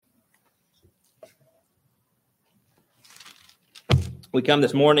We come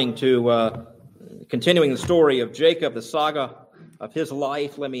this morning to continuing the story of Jacob, the saga of his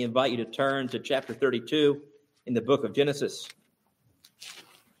life. Let me invite you to turn to chapter 32 in the book of Genesis.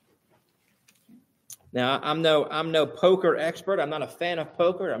 Now, I'm no poker expert. I'm not a fan of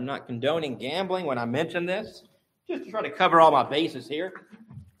poker. I'm not condoning gambling when I mention this. Just to try to cover all my bases here.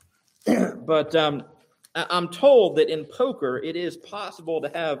 But I'm told that in poker, it is possible to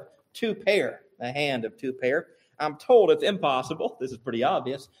have two pair, a hand of two pair. I'm told it's impossible, this is pretty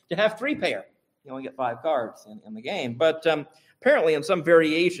obvious, to have three pair. You only get 5 cards in the game. But apparently in some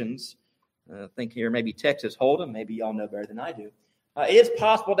variations, I think here maybe Texas Hold'em, maybe y'all know better than I do, it is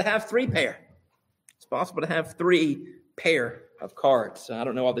possible to have 3 pair. It's possible to have 3 pair of cards. I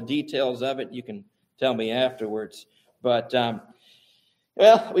don't know all the details of it. You can tell me afterwards. But,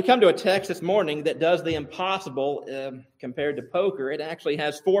 well, we come to a text this morning that does the impossible compared to poker. It actually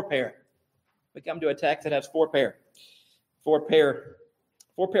has 4 pair. We come to a text that has 4 pair. 4 pair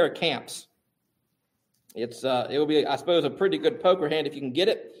of camps. It will be, I suppose, a pretty good poker hand if you can get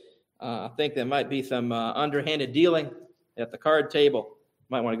it. I think there might be some underhanded dealing at the card table.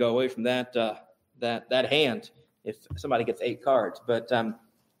 Might want to go away from that hand if somebody gets 8 cards. But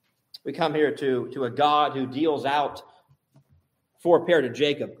we come here to a God who deals out 4 pair to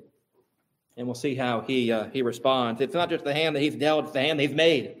Jacob, and we'll see how he responds. It's not just the hand that he's dealt; it's the hand that he's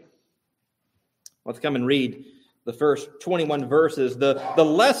made. Let's come and read the first 21 verses. The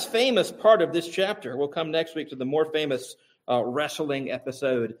less famous part of this chapter will come next week to the more famous wrestling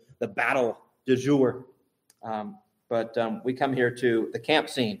episode, the Battle du Jour. But we come here to the camp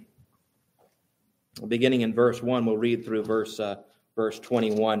scene. Beginning in verse 1, we'll read through verse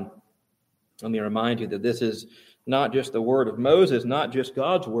 21. Let me remind you that this is not just the word of Moses, not just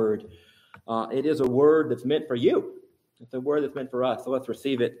God's word. It is a word that's meant for you. It's a word that's meant for us. So let's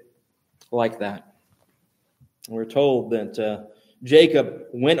receive it like that. We're told that Jacob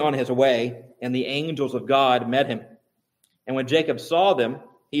went on his way, and the angels of God met him. And when Jacob saw them,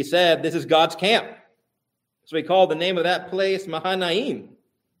 he said, "This is God's camp." So he called the name of that place Mahanaim.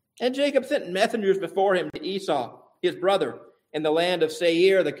 And Jacob sent messengers before him to Esau, his brother, in the land of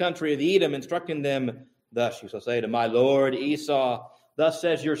Seir, the country of Edom, instructing them, "Thus you shall say to my lord Esau, thus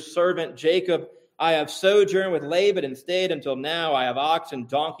says your servant Jacob, I have sojourned with Laban and stayed until now. I have oxen,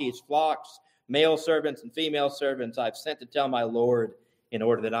 donkeys, flocks, male servants and female servants I've sent to tell my Lord, in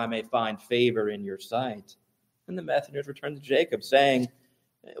order that I may find favor in your sight." And the messengers returned to Jacob, saying,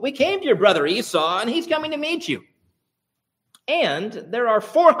 "We came to your brother Esau, and he's coming to meet you. And there are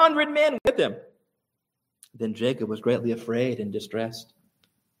 400 men with him." Then Jacob was greatly afraid and distressed.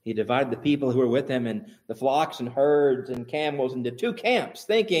 He divided the people who were with him and the flocks and herds and camels into 2 camps,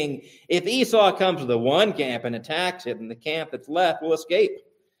 thinking, if Esau comes to the one camp and attacks it, then the camp that's left will escape.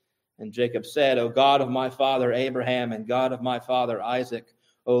 And Jacob said, "O God of my father Abraham and God of my father Isaac,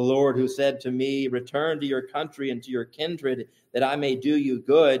 O Lord, who said to me, return to your country and to your kindred, that I may do you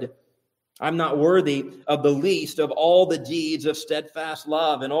good. I'm not worthy of the least of all the deeds of steadfast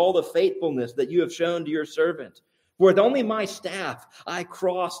love and all the faithfulness that you have shown to your servant. For with only my staff I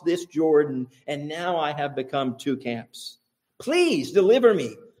crossed this Jordan, and now I have become 2 camps. Please deliver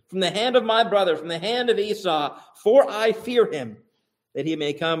me from the hand of my brother, from the hand of Esau, for I fear him, that he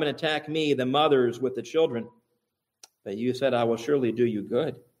may come and attack me, the mothers with the children. But you said, I will surely do you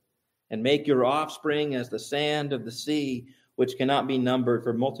good, and make your offspring as the sand of the sea, which cannot be numbered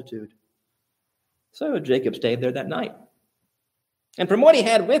for multitude." So Jacob stayed there that night. And from what he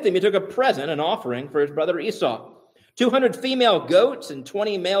had with him, he took a present, an offering for his brother Esau. 200 female goats and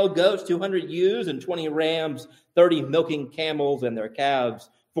 20 male goats, 200 ewes and 20 rams, 30 milking camels and their calves,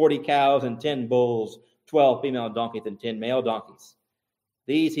 40 cows and 10 bulls, 12 female donkeys and 10 male donkeys.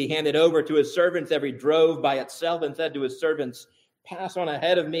 These he handed over to his servants, every drove by itself, and said to his servants, "Pass on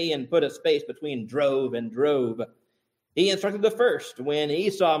ahead of me and put a space between drove and drove." He instructed the first, "When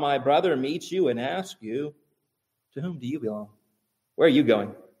Esau, my brother, meets you and asks you, 'To whom do you belong? Where are you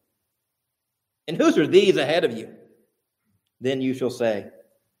going? And whose are these ahead of you?' Then you shall say,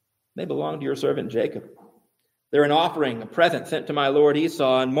 'They belong to your servant Jacob. They're an offering, a present sent to my lord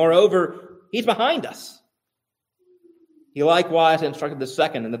Esau, and moreover, he's behind us.'" He likewise instructed the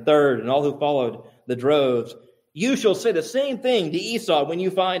second and the third and all who followed the droves. "You shall say the same thing to Esau when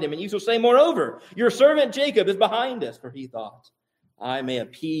you find him, and you shall say, 'Moreover, your servant Jacob is behind us,' for he thought, 'I may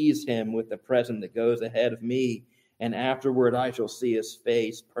appease him with the present that goes ahead of me, and afterward I shall see his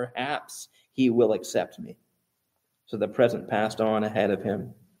face. Perhaps he will accept me.' So the present passed on ahead of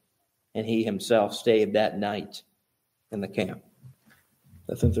him, and he himself stayed that night in the camp."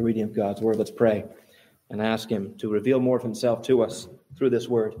 That's the reading of God's word. Let's pray and ask him to reveal more of himself to us through this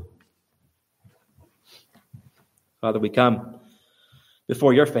word. Father, we come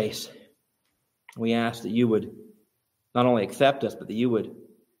before your face. We ask that you would not only accept us, but that you would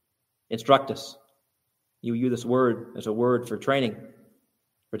instruct us. You use this word as a word for training,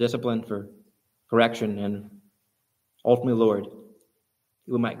 for discipline, for correction, and ultimately, Lord,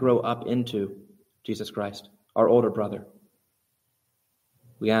 we might grow up into Jesus Christ, our older brother.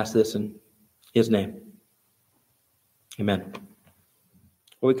 We ask this in his name. Amen.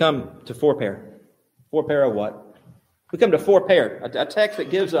 Well, we come to forepair. Forepair of what? We come to forepair, a text that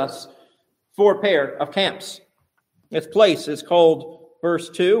gives us forepair of camps. This place is called verse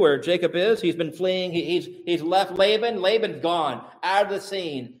 2, where Jacob is. He's been fleeing. He's left Laban. Laban's gone, out of the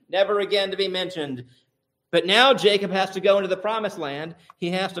scene, never again to be mentioned. But now Jacob has to go into the promised land. He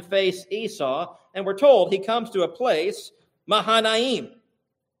has to face Esau. And we're told he comes to a place, Mahanaim.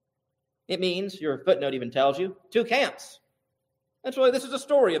 It means, your footnote even tells you, 2 camps. That's really, this is a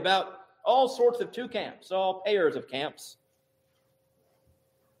story about all sorts of 2 camps, all pairs of camps.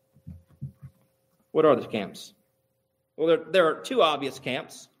 What are the camps? Well, there are 2 obvious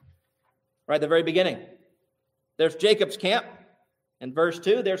camps right at the very beginning. There's Jacob's camp, and verse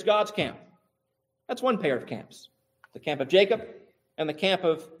 2, there's God's camp. That's one pair of camps. The camp of Jacob and the camp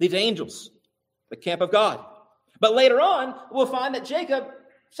of these angels, the camp of God. But later on, we'll find that Jacob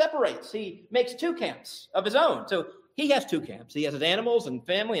separates. He makes 2 camps of his own. So he has 2 camps. He has his animals and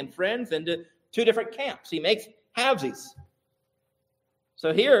family and friends into 2 different camps. He makes halvesies.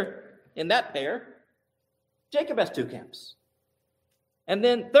 So here, in that pair, Jacob has 2 camps. And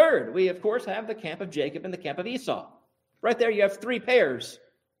then third, we of course have the camp of Jacob and the camp of Esau. Right there you have 3 pairs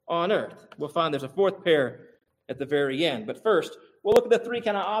on earth. We'll find there's a 4th pair at the very end. But first, we'll look at the 3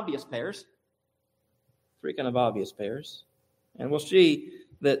 kind of obvious pairs. 3 kind of obvious pairs. And we'll see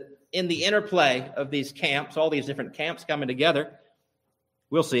that in the interplay of these camps, all these different camps coming together,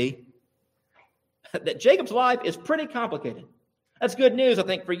 we'll see that Jacob's life is pretty complicated. That's good news, I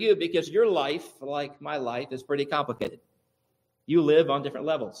think, for you, because your life, like my life, is pretty complicated. You live on different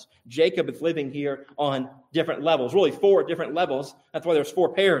levels. Jacob is living here on different levels, really 4 different levels. That's why there's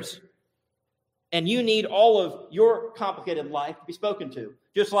 4 pairs. And you need all of your complicated life to be spoken to,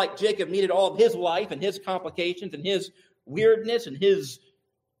 just like Jacob needed all of his life and his complications and his weirdness and his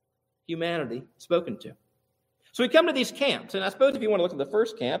humanity spoken to. So we come to these camps, and I suppose if you want to look at the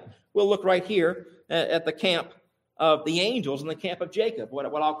first camp, we'll look right here at the camp of the angels and the camp of Jacob, what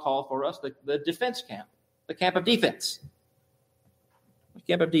I'll call for us the defense camp, the camp of defense. The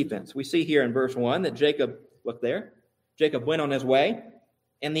camp of defense. We see here in verse 1 that Jacob, look there, Jacob went on his way,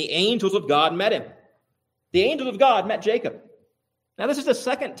 and the angels of God met him. The angels of God met Jacob. Now, this is the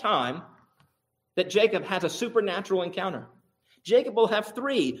second time that Jacob has a supernatural encounter. Jacob will have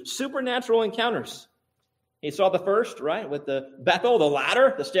 3 supernatural encounters. He saw the first, right, with the Bethel, the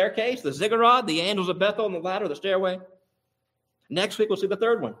ladder, the staircase, the ziggurat, the angels of Bethel, and the ladder, the stairway. Next week, we'll see the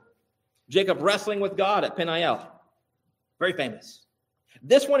third one. Jacob wrestling with God at Peniel. Very famous.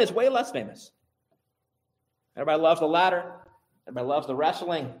 This one is way less famous. Everybody loves the ladder. Everybody loves the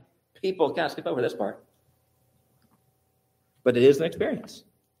wrestling. People kind of skip over this part. But it is an experience.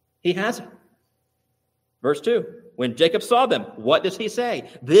 He has it. Verse 2, when Jacob saw them, what does he say?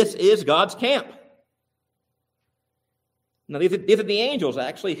 This is God's camp. Now, these are the angels,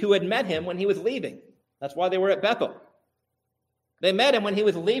 actually, who had met him when he was leaving. That's why they were at Bethel. They met him when he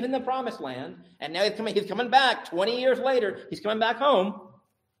was leaving the promised land, and now he's coming back 20 years later. He's coming back home.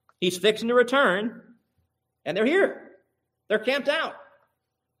 He's fixing to return, and they're here. They're camped out.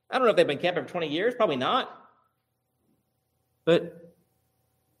 I don't know if they've been camping for 20 years. Probably not. But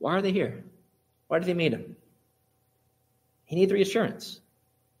why are they here? Why did he meet him? He needs reassurance.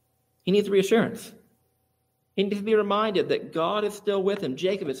 He needs reassurance. He needs to be reminded that God is still with him.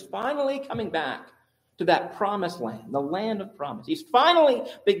 Jacob is finally coming back to that promised land, the land of promise. He's finally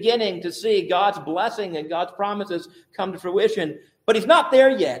beginning to see God's blessing and God's promises come to fruition, but he's not there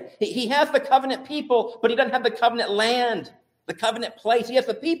yet. He has the covenant people, but he doesn't have the covenant land, the covenant place. He has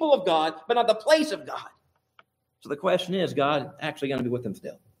the people of God, but not the place of God. So the question is, God actually going to be with him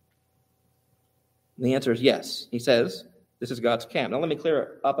still? And the answer is yes. He says, this is God's camp. Now let me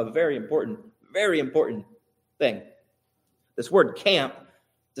clear up a very important thing. This word camp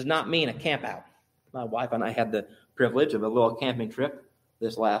does not mean a camp out. My wife and I had the privilege of a little camping trip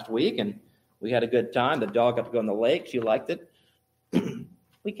this last week, and we had a good time. The dog got to go on the lake. She liked it.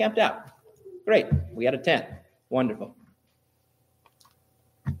 We camped out. Great. We had a tent. Wonderful.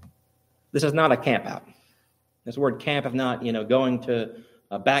 This is not a camp out. This word camp is not, going to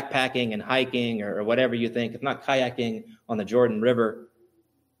backpacking and hiking or whatever you think. It's not kayaking on the Jordan River.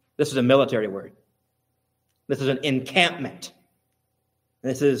 This is a military word. This is an encampment.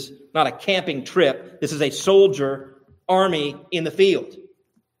 This is not a camping trip. This is a soldier army in the field.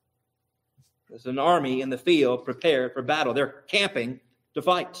 There's an army in the field prepared for battle. They're camping to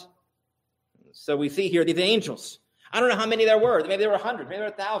fight. So we see here these angels. I don't know how many there were. Maybe there were hundreds. Maybe there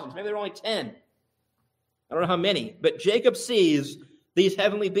were thousands. Maybe there were only 10. I don't know how many. But Jacob sees these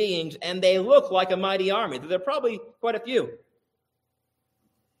heavenly beings, and they look like a mighty army. There are probably quite a few.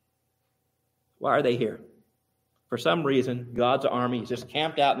 Why are they here? For some reason, God's army is just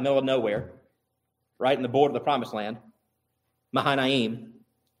camped out in the middle of nowhere, right in the border of the promised land, Mahanaim,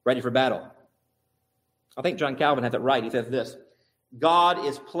 ready for battle. I think John Calvin has it right. He says this: God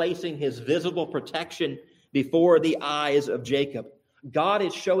is placing his visible protection before the eyes of Jacob. God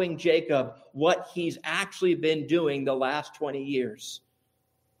is showing Jacob what he's actually been doing the last 20 years.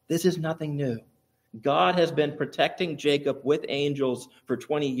 This is nothing new. God has been protecting Jacob with angels for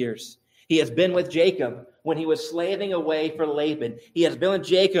 20 years. He has been with Jacob when he was slaving away for Laban. He has been with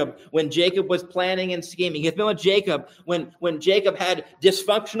Jacob when Jacob was planning and scheming. He has been with Jacob when Jacob had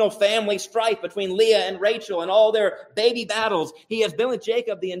dysfunctional family strife between Leah and Rachel and all their baby battles. He has been with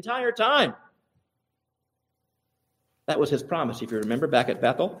Jacob the entire time. That was his promise, if you remember, back at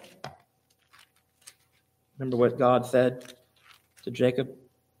Bethel. Remember what God said to Jacob?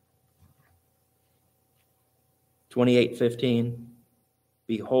 28:15.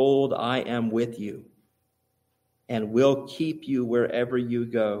 Behold, I am with you, and will keep you wherever you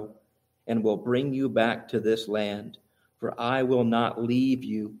go, and will bring you back to this land. For I will not leave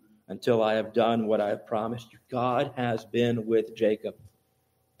you until I have done what I have promised you. God has been with Jacob.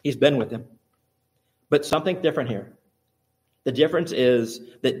 He's been with him. But something different here. The difference is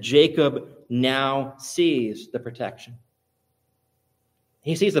that Jacob now sees the protection.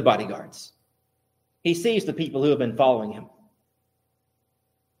 He sees the bodyguards. He sees the people who have been following him.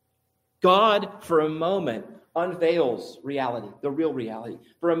 God, for a moment, unveils reality, the real reality.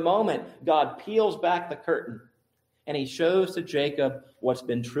 For a moment, God peels back the curtain, and he shows to Jacob what's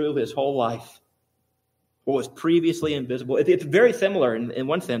been true his whole life, what was previously invisible. It's very similar in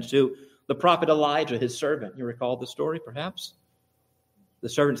one sense to the prophet Elijah, his servant. You recall the story, perhaps? The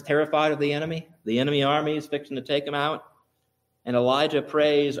servant's terrified of the enemy. The enemy army is fixing to take him out. And Elijah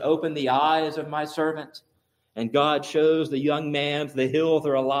prays, "Open the eyes of my servant." And God shows the young man the hills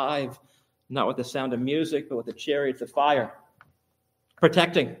are alive, not with the sound of music, but with the chariots of fire.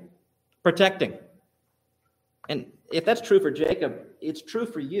 Protecting. And if that's true for Jacob, it's true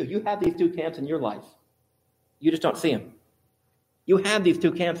for you. You have these two camps in your life. You just don't see them. You have these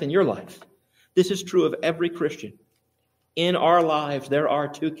two camps in your life. This is true of every Christian. In our lives, there are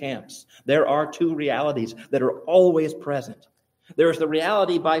two camps. There are two realities that are always present. There's the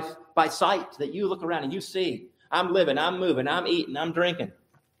reality by sight that you look around and you see. I'm living, I'm moving, I'm eating, I'm drinking.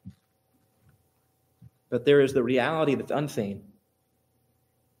 But there is the reality that's unseen.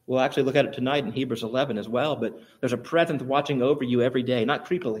 We'll actually look at it tonight in Hebrews 11 as well, but there's a presence watching over you every day, not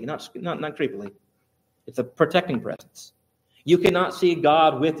creepily, not creepily. It's a protecting presence. You cannot see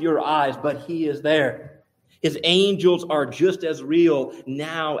God with your eyes, but he is there. His angels are just as real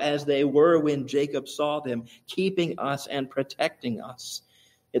now as they were when Jacob saw them, keeping us and protecting us.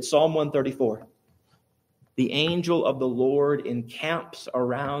 It's Psalm 134. The angel of the Lord encamps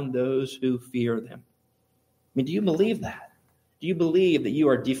around those who fear them. I mean, do you believe that? Do you believe that you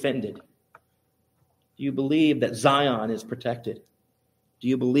are defended? Do you believe that Zion is protected? Do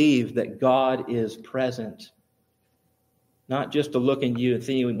you believe that God is present? Not just to look at you and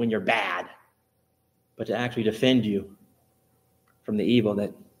see you when you're bad, but to actually defend you from the evil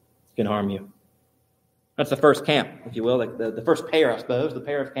that can harm you. That's the first camp, if you will, like the first pair, I suppose, the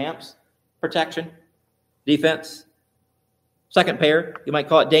pair of camps. Protection, defense. Second pair, you might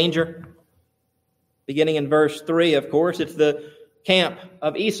call it danger. Beginning in verse 3, of course, it's the camp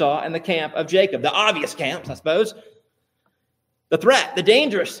of Esau and the camp of Jacob. The obvious camps, I suppose. The threat, the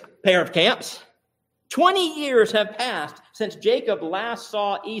dangerous pair of camps. 20 years have passed since Jacob last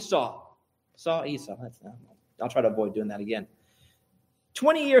saw Esau. I'll try to avoid doing that again.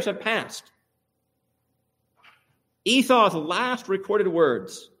 20 years have passed. Esau's last recorded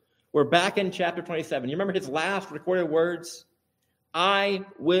words were back in chapter 27. You remember his last recorded words? I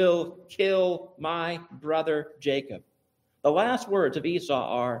will kill my brother Jacob. The last words of Esau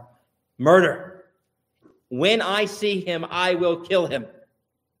are murder. When I see him, I will kill him.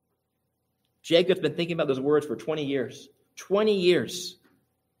 Jacob's been thinking about those words for 20 years. 20 years.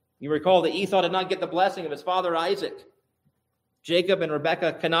 You recall that Esau did not get the blessing of his father Isaac. Jacob and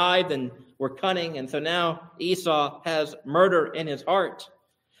Rebekah connived and were cunning, and so now Esau has murder in his heart.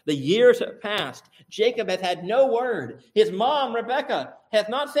 The years have passed. Jacob has had no word. His mom, Rebekah, has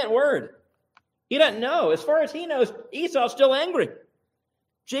not sent word. He doesn't know. As far as he knows, Esau's still angry.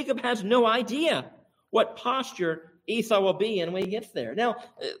 Jacob has no idea what posture Esau will be in when he gets there. Now,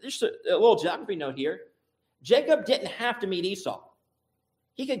 just a little geography note here. Jacob didn't have to meet Esau.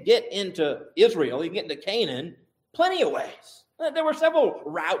 He could get into Israel. He could get into Canaan plenty of ways. There were several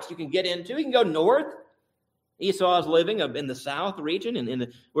routes you can get into. You can go north. Esau is living in the south region,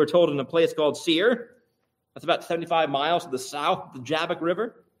 and we're told in a place called Seir. That's about 75 miles to the south of the Jabbok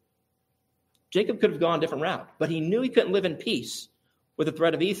River. Jacob could have gone a different route, but he knew he couldn't live in peace with the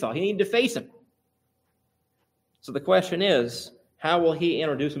threat of Esau. He needed to face him. So the question is, how will he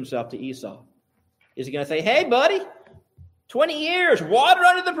introduce himself to Esau? Is he going to say, hey, buddy, 20 years, water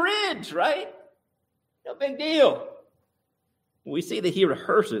under the bridge, right? No big deal. We see that he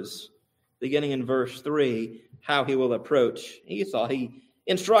rehearses, beginning in verse 3, how he will approach Esau. He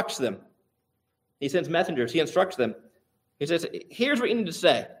instructs them. He sends messengers. He instructs them. He says, here's what you need to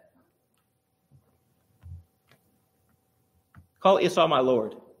say. Call Esau my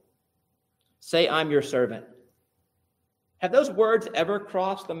Lord. Say, I'm your servant. Have those words ever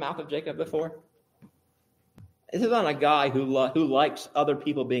crossed the mouth of Jacob before? This is not a guy who likes other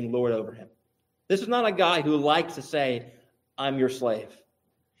people being lord over him. This is not a guy who likes to say, I'm your slave.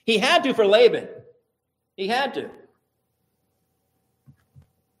 He had to for Laban. He had to.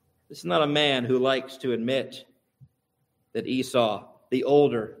 This is not a man who likes to admit that Esau, the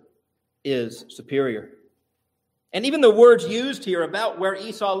older, is superior. And even the words used here about where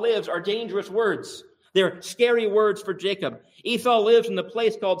Esau lives are dangerous words. They're scary words for Jacob. Esau lives in the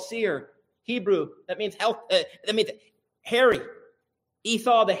place called Seir. Hebrew, that means hairy.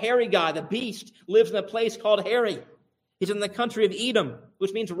 Esau, the hairy guy, the beast, lives in a place called hairy. He's in the country of Edom,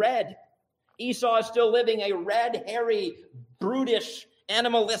 which means red. Esau is still living a red, hairy, brutish,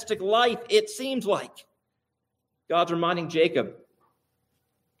 animalistic life, it seems like. God's reminding Jacob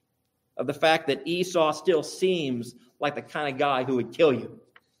of the fact that Esau still seems like the kind of guy who would kill you.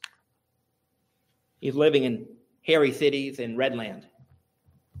 He's living in hairy cities in red land.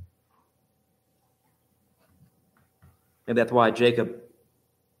 And that's why Jacob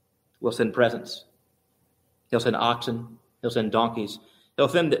will send presents. He'll send oxen. He'll send donkeys. He'll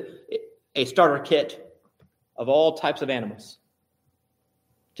send a starter kit of all types of animals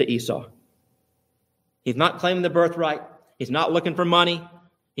to Esau. He's not claiming the birthright. He's not looking for money.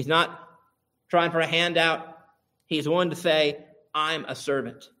 He's not trying for a handout. He's willing to say, I'm a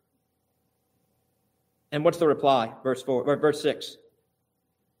servant. And what's the reply? Verse 6.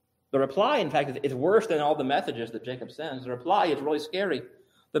 The reply, in fact, is worse than all the messages that Jacob sends. The reply is really scary.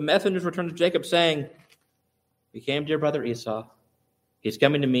 The messengers return to Jacob saying, we came to your brother Esau. He's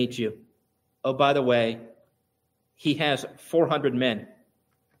coming to meet you. Oh, by the way, he has 400 men.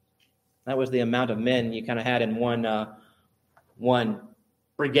 That was the amount of men you kind of had in one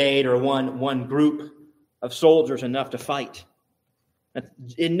brigade or one group of soldiers, enough to fight. That's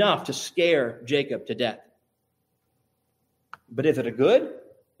enough to scare Jacob to death. But is it a good?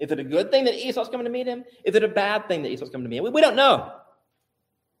 Is it a good thing that Esau's coming to meet him? Is it a bad thing that Esau's coming to meet him? We don't know.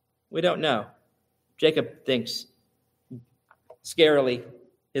 We don't know. Jacob thinks scarily,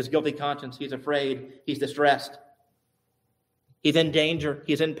 his guilty conscience, he's afraid, he's distressed. He's in danger,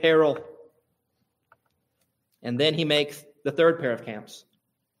 he's in peril. And then he makes the third pair of camps.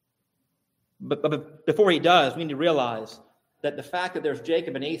 But before he does, we need to realize that the fact that there's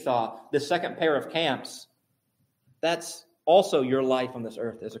Jacob and Esau, the second pair of camps, that's also your life on this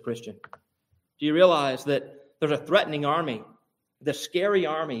earth as a Christian. Do you realize that there's a threatening army, the scary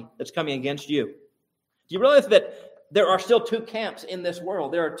army that's coming against you? Do you realize that there are still two camps in this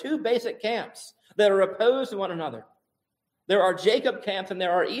world? There are two basic camps that are opposed to one another. There are Jacob camps and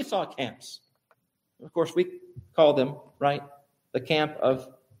there are Esau camps. Of course, we call them, right, the camp of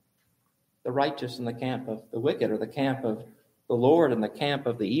the righteous and the camp of the wicked, or the camp of the Lord and the camp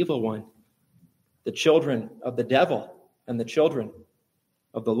of the evil one, the children of the devil and the children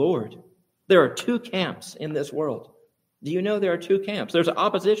of the Lord. There are two camps in this world. Do you know there are two camps? There's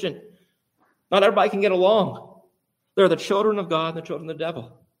opposition. Not everybody can get along. There are the children of God and the children of the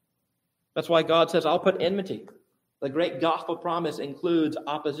devil. That's why God says, I'll put enmity. The great gospel promise includes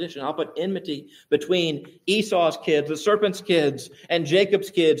opposition. I'll put enmity between Esau's kids, the serpent's kids, and Jacob's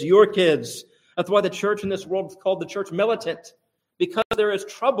kids, your kids. That's why the church in this world is called the church militant. Because there is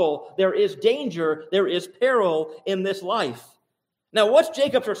trouble, there is danger, there is peril in this life. Now, what's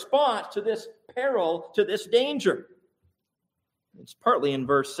Jacob's response to this peril, to this danger? It's partly in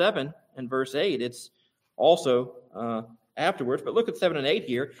verse 7 and verse 8. It's also afterwards. But look at 7 and 8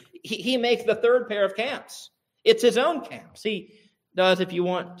 here. He makes the third pair of camps. It's his own camps. He does, if you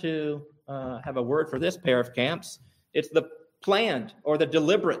want to have a word for this pair of camps, it's the planned or the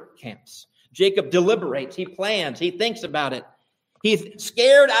deliberate camps. Jacob deliberates. He plans. He thinks about it. He's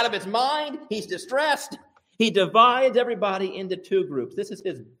scared out of his mind. He's distressed. He divides everybody into two groups. This is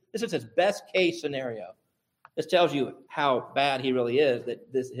his best case scenario. This tells you how bad he really is, that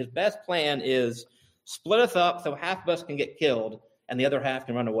his best plan is split us up so half of us can get killed and the other half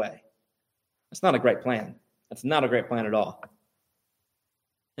can run away. That's not a great plan. That's not a great plan at all.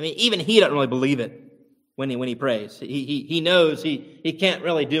 I mean, even he doesn't really believe it when he prays. He knows he can't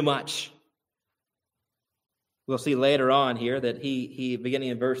really do much. We'll see later on here that he beginning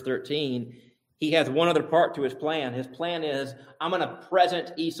in verse 13, he has one other part to his plan. His plan is, I'm going to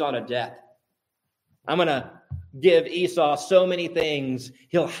present Esau to death. I'm going to give Esau so many things,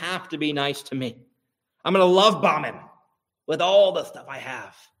 he'll have to be nice to me. I'm going to love bomb him with all the stuff I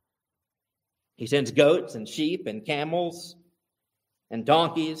have. He sends goats and sheep and camels and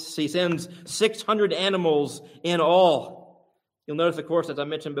donkeys. He sends 600 animals in all. You'll notice, of course, as I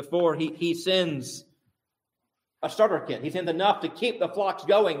mentioned before, he sends a starter kit. He sends enough to keep the flocks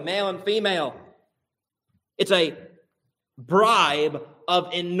going, male and female. It's a bribe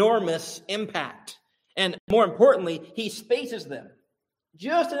of enormous impact. And more importantly, he spaces them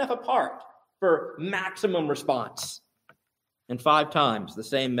just enough apart for maximum response. And 5 times the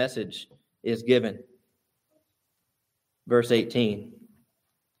same message is given. Verse 18.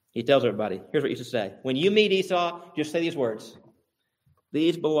 He tells everybody, here's what you should say. When you meet Esau, just say these words.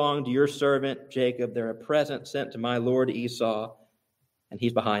 These belong to your servant Jacob. They're a present sent to my lord Esau, and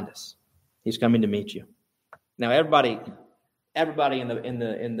he's behind us. He's coming to meet you. Now, everybody in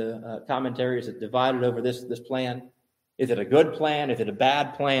the commentaries is divided over this plan. Is it a good plan? Is it a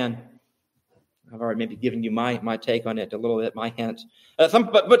bad plan? I've already maybe given you my take on it a little bit, my hint. But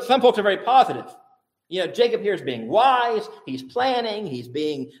some folks are very positive. You know, Jacob here is being wise. He's planning. He's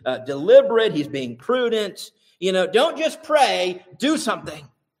being deliberate. He's being prudent. You know, don't just pray. Do something.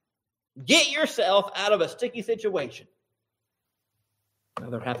 Get yourself out of a sticky situation.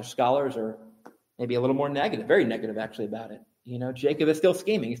 Another half of scholars are maybe a little more negative, very negative actually about it. You know, Jacob is still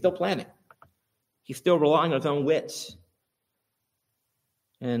scheming. He's still planning. He's still relying on his own wits.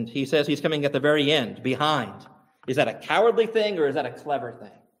 And he says he's coming at the very end, behind. Is that a cowardly thing or is that a clever thing?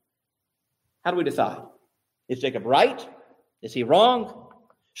 How do we decide? Is Jacob right? Is he wrong?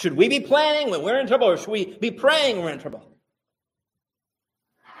 Should we be planning when we're in trouble or should we be praying when we're in trouble?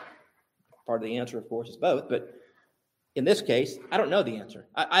 Part of the answer, of course, is both. But in this case, I don't know the answer.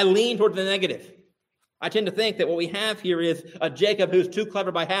 I lean toward the negative. I tend to think that what we have here is a Jacob who's too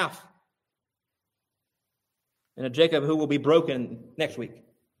clever by half. And a Jacob who will be broken next week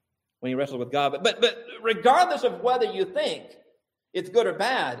when he wrestles with God. But regardless of whether you think it's good or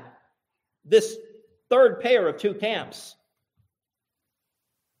bad, this third pair of two camps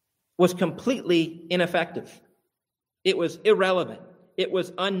was completely ineffective. It was irrelevant. It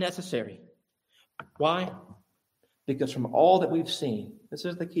was unnecessary. Why? Because from all that we've seen, this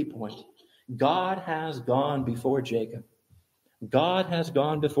is the key point, God has gone before Jacob. God has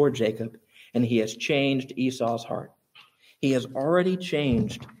gone before Jacob, and he has changed Esau's heart. He has already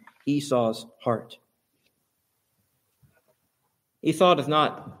changed Esau's heart. Esau does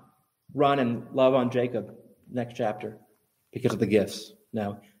not run and love on Jacob next chapter because of the gifts.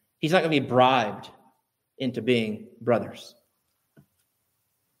 No, he's not going to be bribed into being brothers.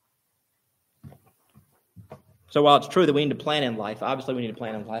 So while it's true that we need to plan in life, obviously we need to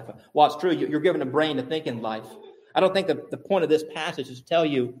plan in life. While it's true you're given a brain to think in life, I don't think that the point of this passage is to tell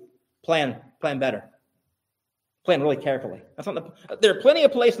you plan better. Plan really carefully. That's not there are plenty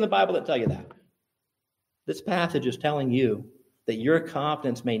of places in the Bible that tell you that. This passage is telling you that your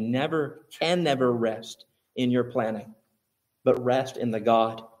confidence can never rest in your planning, but rest in the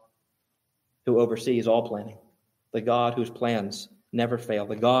God who oversees all planning, the God whose plans never fail,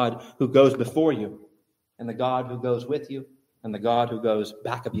 the God who goes before you, and the God who goes with you, and the God who goes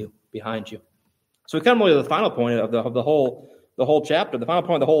back of you, behind you. So we come to the final point of the whole chapter, the final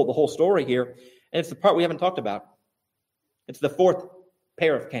point of the whole story here, and it's the part we haven't talked about. It's the fourth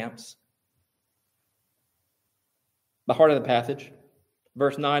pair of camps. The heart of the passage,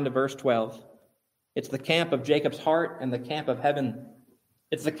 verse 9 to verse 12. It's the camp of Jacob's heart and the camp of heaven.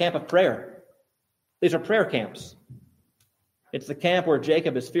 It's the camp of prayer. These are prayer camps. It's the camp where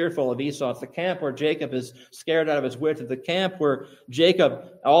Jacob is fearful of Esau. It's the camp where Jacob is scared out of his wits. It's the camp where Jacob,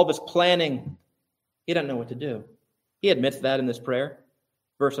 all of his planning, he doesn't know what to do. He admits that in this prayer.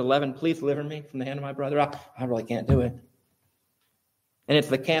 Verse 11, please deliver me from the hand of my brother. I really can't do it. And it's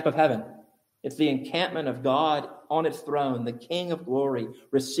the camp of heaven. It's the encampment of God on its throne, the King of glory,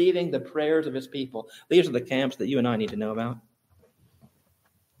 receiving the prayers of his people. These are the camps that you and I need to know about.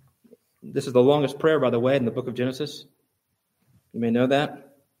 This is the longest prayer, by the way, in the book of Genesis. You may know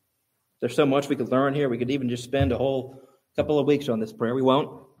that. There's so much we could learn here. We could even just spend a whole couple of weeks on this prayer. We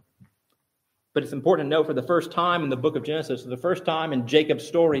won't. But it's important to note for the first time in the book of Genesis, for the first time in Jacob's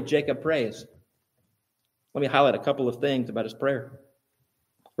story, Jacob prays. Let me highlight a couple of things about his prayer.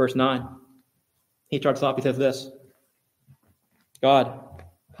 Verse 9, he starts off, he says this, God,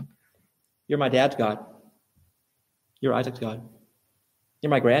 you're my dad's God. You're Isaac's God. You're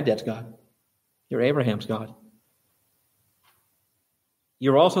my granddad's God. You're Abraham's God.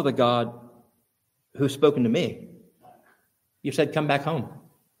 You're also the God who's spoken to me. You've said, come back home.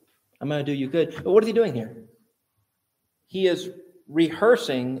 I'm going to do you good. But what is he doing here? He is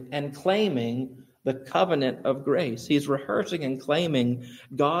rehearsing and claiming the covenant of grace. He's rehearsing and claiming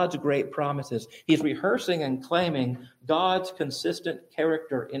God's great promises. He's rehearsing and claiming God's consistent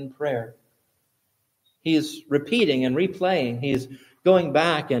character in prayer. He's repeating and replaying. He's going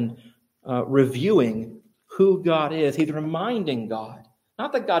back and reviewing who God is. He's reminding God,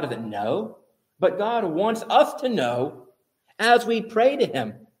 not that God doesn't know, but God wants us to know as we pray to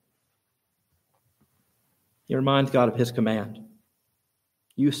him. He reminds God of his command.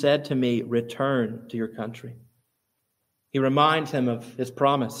 You said to me, return to your country. He reminds him of his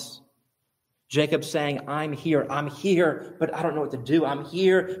promise. Jacob saying, I'm here, but I don't know what to do. I'm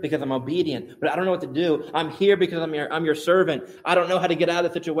here because I'm obedient, but I don't know what to do. I'm here because I'm your servant. I don't know how to get out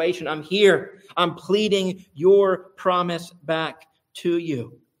of the situation. I'm here. I'm pleading your promise back to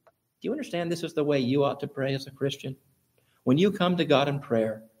you. Do you understand this is the way you ought to pray as a Christian? When you come to God in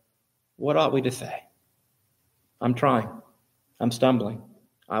prayer, what ought we to say? I'm trying. I'm stumbling.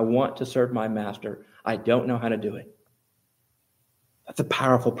 I want to serve my master. I don't know how to do it. That's a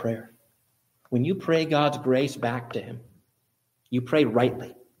powerful prayer. When you pray God's grace back to him, you pray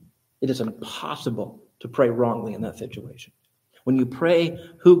rightly. It is impossible to pray wrongly in that situation. When you pray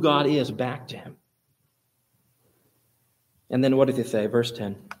who God is back to him. And then what does he say? Verse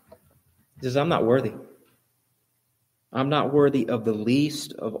 10. He says, I'm not worthy. I'm not worthy of the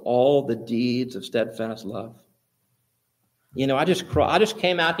least of all the deeds of steadfast love. You know, I just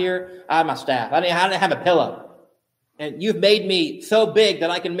came out here. I had my staff. I didn't have a pillow. And you've made me so big that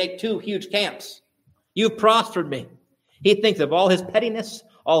I can make 2 huge camps. You've prospered me. He thinks of all his pettiness,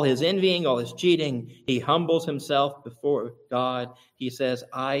 all his envying, all his cheating. He humbles himself before God. He says,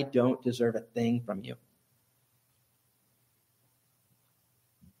 I don't deserve a thing from you.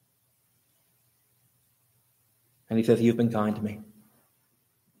 And he says, you've been kind to me.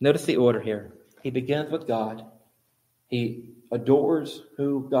 Notice the order here. He begins with God. He adores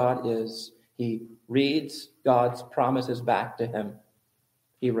who God is. He reads God's promises back to him.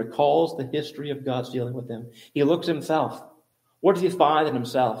 He recalls the history of God's dealing with him. He looks at himself. What does he find in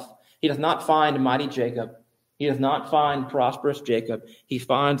himself? He does not find mighty Jacob. He does not find prosperous Jacob. He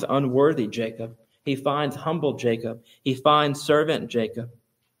finds unworthy Jacob. He finds humble Jacob. He finds servant Jacob.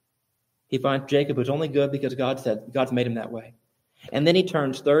 He finds Jacob who's only good because God's made him that way. And then he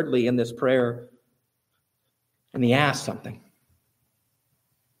turns thirdly in this prayer and he asks something.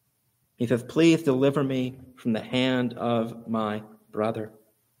 He says, please deliver me from the hand of my brother.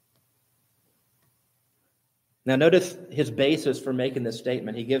 Now notice his basis for making this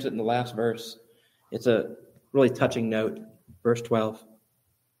statement. He gives it in the last verse. It's a really touching note. Verse 12.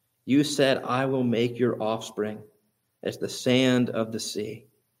 You said, I will make your offspring as the sand of the sea.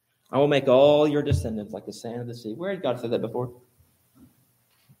 I will make all your descendants like the sand of the sea. Where had God said that before?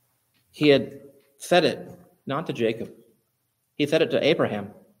 He had said it not to Jacob. He said it to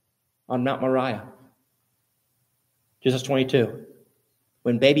Abraham on Mount Moriah. Genesis 22.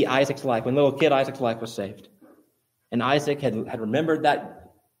 When baby Isaac's life, when little kid Isaac's life was saved. And Isaac had remembered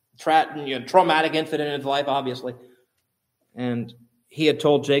that traumatic incident in his life, obviously. And he had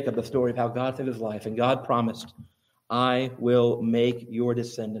told Jacob the story of how God saved his life. And God promised, I will make your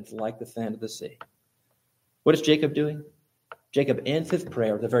descendants like the sand of the sea. What is Jacob doing? Jacob ends his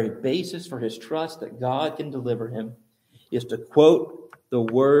prayer. The very basis for his trust that God can deliver him is to quote the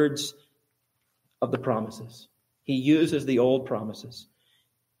words of the promises. He uses the old promises.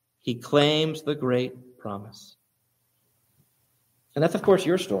 He claims the great promise. And that's, of course,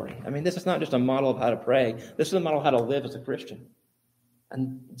 your story. I mean, this is not just a model of how to pray. This is a model of how to live as a Christian.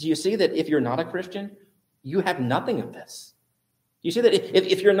 And do you see that if you're not a Christian, you have nothing of this? You see that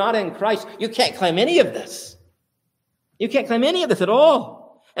if you're not in Christ, you can't claim any of this. You can't claim any of this at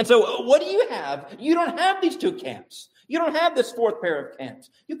all. And so what do you have? You don't have these 2 camps. You don't have this 4th pair of camps.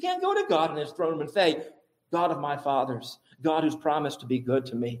 You can't go to God in his throne room and say, God of my fathers, God who's promised to be good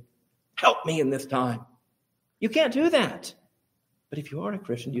to me, help me in this time. You can't do that. But if you are a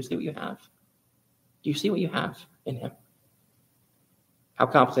Christian, do you see what you have? Do you see what you have in him? How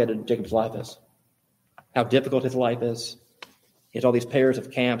complicated Jacob's life is. How difficult his life is. He has all these pairs of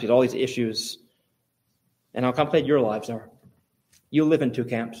camps. He has all these issues. And how complicated your lives are. You live in two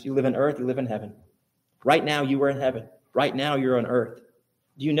camps. You live in earth, you live in heaven. Right now, you are in heaven. Right now, you're on earth.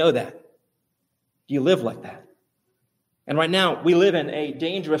 Do you know that? Do you live like that? And right now, we live in a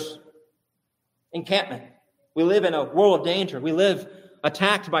dangerous encampment. We live in a world of danger. We live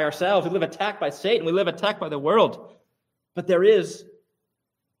attacked by ourselves. We live attacked by Satan. We live attacked by the world. But there is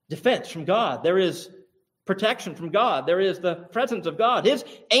defense from God. There is protection from God. There is the presence of God. His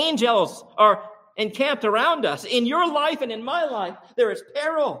angels are encamped around us. In your life and in my life, there is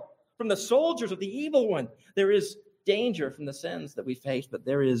peril from the soldiers of the evil one. There is danger from the sins that we face, but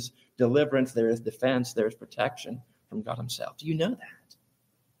there is deliverance, there is defense, there is protection from God himself. Do you know that?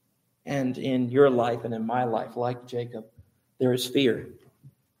 And in your life and in my life, like Jacob, there is fear.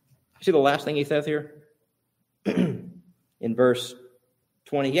 See the last thing he says here? In verse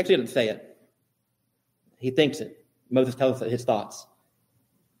 20, he actually didn't say it. He thinks it. Moses tells us his thoughts.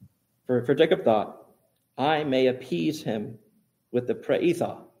 For Jacob thought, I may appease him with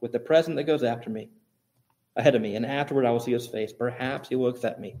Esau, with the present that goes ahead of me, and afterward I will see his face. Perhaps he will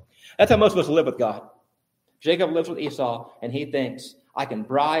accept me. That's how most of us live with God. Jacob lives with Esau, and he thinks, I can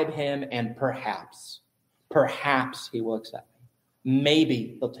bribe him, and perhaps he will accept me.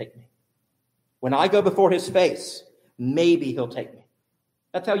 Maybe he'll take me. When I go before his face, maybe he'll take me.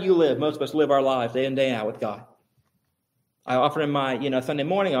 That's how you live. Most of us live our lives day in, day out with God. I offer him my, Sunday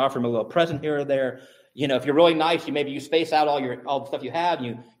morning, I offer him a little present here or there. If you're really nice, you space out all the stuff you have, and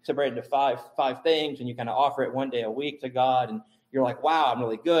you separate it into five things, and you kind of offer it one day a week to God, and you're like, wow, I'm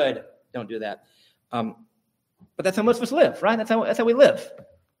really good. Don't do that. But that's how most of us live, right? That's how we live.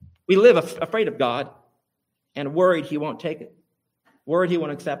 We live afraid of God and worried he won't take it, worried he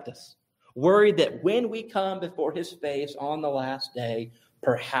won't accept us, worried that when we come before his face on the last day,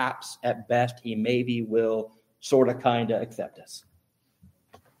 perhaps at best he maybe will sort of kind of accept us,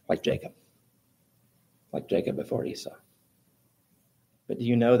 like Jacob before Esau. But do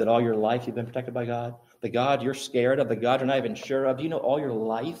you know that all your life you've been protected by God? The God you're scared of, the God you're not even sure of, do you know all your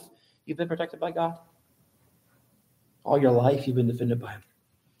life you've been protected by God? All your life you've been defended by him.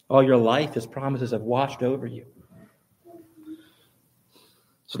 All your life his promises have watched over you.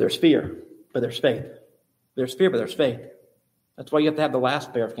 So there's fear, but there's faith. There's fear, but there's faith. That's why you have to have the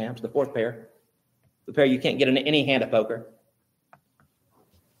last pair of camps, the fourth pair. The pair you can't get in any hand of poker.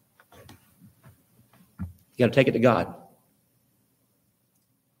 You got to take it to God.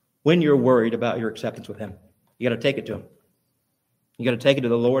 When you're worried about your acceptance with him, you got to take it to him. You got to take it to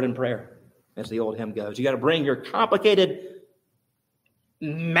the Lord in prayer, as the old hymn goes. You got to bring your complicated,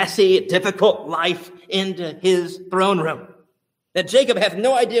 messy, difficult life into his throne room. That Jacob has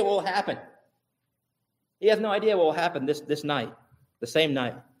no idea what will happen. He has no idea what will happen this night, the same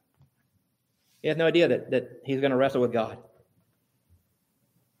night. He has no idea that he's going to wrestle with God.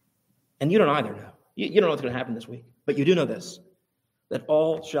 And you don't either know. You don't know what's going to happen this week. But you do know this, that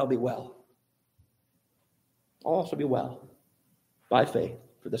all shall be well. All shall be well by faith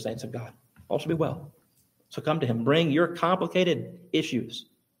for the saints of God. All shall be well. So come to him. Bring your complicated issues,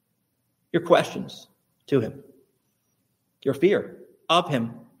 your questions to him, your fear of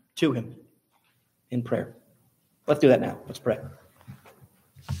him to him in prayer. Let's do that now. Let's pray.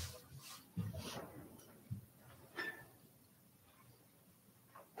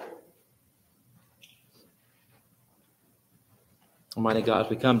 Almighty God, as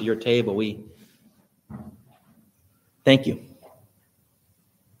we come to your table, we thank you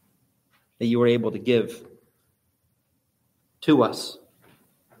that you were able to give to us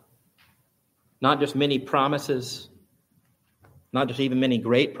not just many promises, not just even many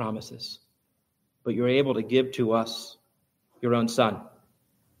great promises, but you're able to give to us your own Son.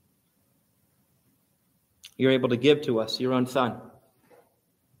 You're able to give to us your own Son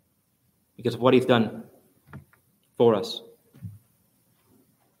because of what he's done for us.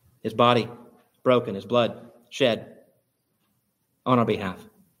 His body broken, his blood shed on our behalf.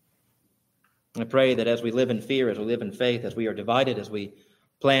 I pray that as we live in fear, as we live in faith, as we are divided, as we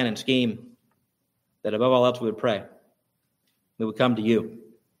plan and scheme, that above all else we would pray. We would come to you.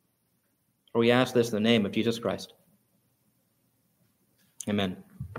 For we ask this in the name of Jesus Christ. Amen.